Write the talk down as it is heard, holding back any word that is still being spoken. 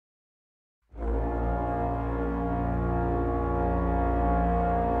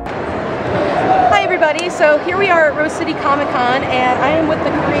everybody. So here we are at Rose City Comic Con, and I am with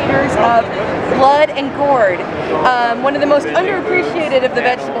the creators of Blood and Gourd. One of the most underappreciated of the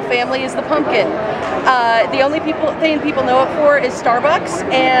vegetable family is the pumpkin. The only thing people know it for is Starbucks,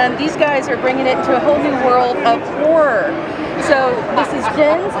 and these guys are bringing it into a whole new world of horror. So this is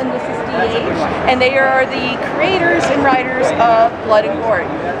Jens and this is DH, and they are the creators and writers of Blood and Gourd.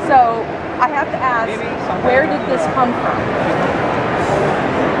 So I have to ask, where did this come from?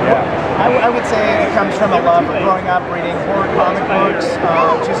 I would say it comes from a love of growing up reading horror comic books.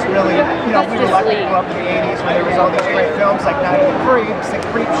 Just really, we were lucky to grow up in the 80s when there was all these great films like Night of the Creeps, The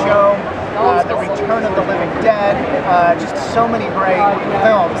Creep Show, The Return of the Living Dead, just so many great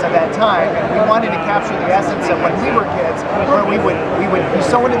films at that time. And we wanted to capture the essence of when we were kids, where we would be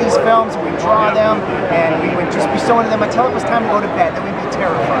so into these films, we'd draw them, and we would just be so into them until it was time to go to bed, then we'd be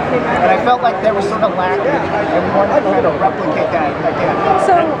terrified. And I felt like there was sort of lacking, and we wanted to kind of replicate that again.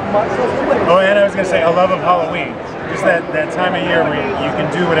 And I was going to say a love of Halloween. Just that time of year where you can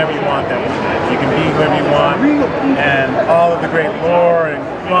do whatever you want that weekend. You can be whoever you want, and all of the great lore and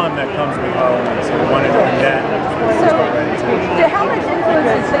fun that comes with Halloween. So we wanted to do that. So, how much influence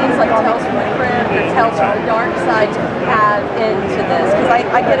does things like Tales from the Crypt or Tales from the Dark Side have into this? Because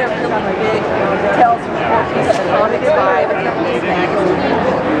I get a really big Tales from the Crypt of the comics vibe and these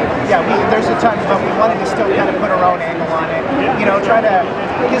magazines. Yeah, there's a ton, but we wanted to still kind of put our own angle on it. Try to,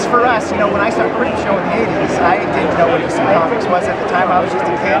 because for us, when I saw Creep Show in the 80s, I didn't know what DC Comics was at the time. I was just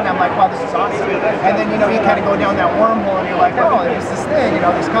a kid, and I'm like, wow, this is awesome. And then, you kind of go down that wormhole, and you're like, oh, there's this thing,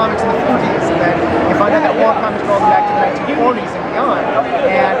 these comics in the 40s, and then you find out that war comics go back to the 1940s and beyond.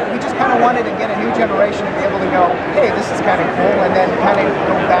 And we just kind of wanted to get a new generation to be able to go, hey, this is kind of cool, and then kind of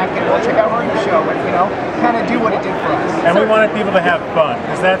go back and go check out Creep Show, and, kind of do what it did for us. And we wanted people to have fun,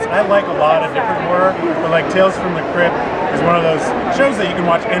 because I like a lot of different horror, but like Tales from the Crypt is one of those shows that you can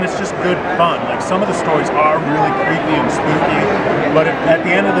watch and it's just good fun. Like some of the stories are really creepy and spooky, but at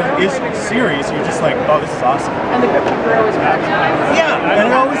the end of the series you're just like, oh, this is awesome. And the Crypt Keeper always cracks me. Yeah, and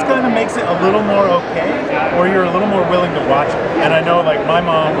it always kind of makes it a little more okay, or you're a little more willing to watch it. And I know like my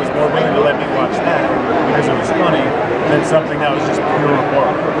mom was more willing to let me watch that because it was funny than something that was just pure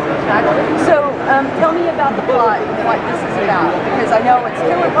horror. So tell me about the plot and what this is about, because I know it's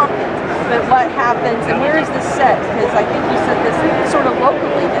killer pumpkins, but what happens and where is this set? Because I think you said this sort of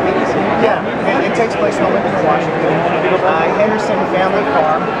locally. Yeah, it takes place in Olympia, Washington. Henderson Family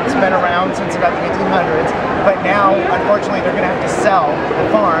Farm. It's been around since about the 1800s, but now, unfortunately, they're going to have to sell the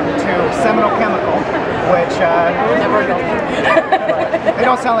farm to Seminole Chemical, which they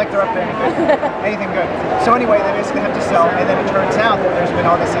don't sound like they're up to anything good. So anyway, they're just going to have to sell, and then it turns out that there's been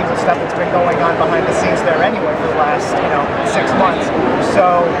all this evil stuff that's been going on behind the scenes there anyway for the last, 6 months.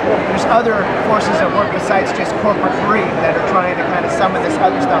 So there's other forces at work besides just corporate greed that are trying to kind of summon this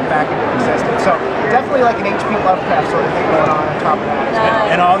other stuff back into existence. So definitely like an H.P. Lovecraft sort of thing going on top of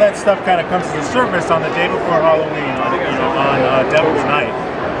that. And all that stuff kind of comes to the surface on the day before Halloween, on Devil's Night.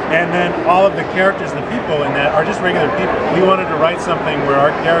 And then all of the characters, the people in that are just regular people. We wanted to write something where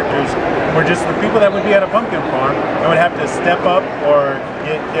our characters were just the people that would be at a pumpkin farm and would have to step up or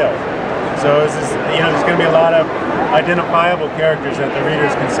get killed. So it's just, there's going to be a lot of identifiable characters that the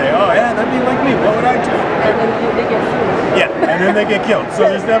readers can say, oh yeah, that'd be like me, what would I do? And then they get killed. Yeah, and then they get killed. So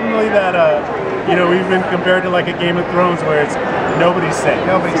there's definitely that, we've been compared to like a Game of Thrones where it's nobody's safe.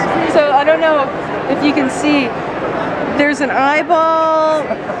 Nobody's safe. So I don't know if you can see, there's an eyeball,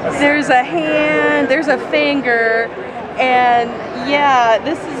 there's a hand, there's a finger, and yeah,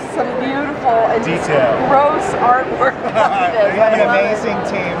 this is some beautiful and detail, gross artwork. We have an amazing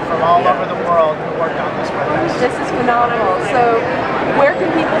team from all over the world who worked on this with us. This is phenomenal. So where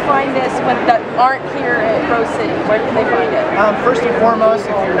can people find this that aren't here at Rose City? Where can they find it? First and foremost,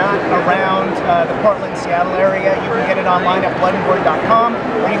 if you're not around the Portland, Seattle area, you can get it online at bloodandgourd.com,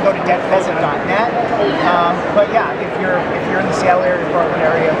 or you can go to deadpheasant.net. But yeah, if you're in the Seattle area, Portland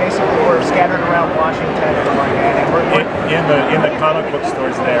area, basically we're scattered around Washington and Oregon, and we're in the comic book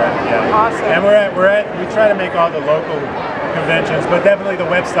stores there. Yeah. Awesome. And we try to make all the local conventions, but definitely the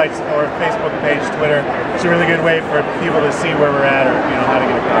websites or Facebook page, Twitter, it's a really good way for people to see where we're at or how to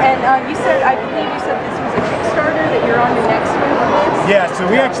get a copy. And I believe you said this was a Kickstarter, that you're on the next one for this? Yeah, so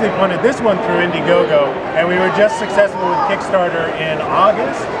we actually funded this one through Indiegogo, and we were just successful with Kickstarter in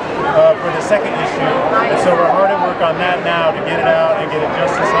August for the second issue. And so we're hard at work on that now to get it out and get it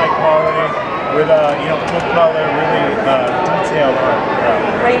just as high quality with full color, really detailed art.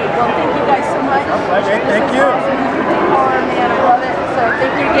 Great. Well, thank you guys so much. Okay, thank you. Man, I love it. So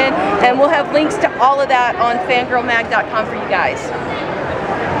thank you again. And we'll have links to all of that on fangirlmag.com for you guys.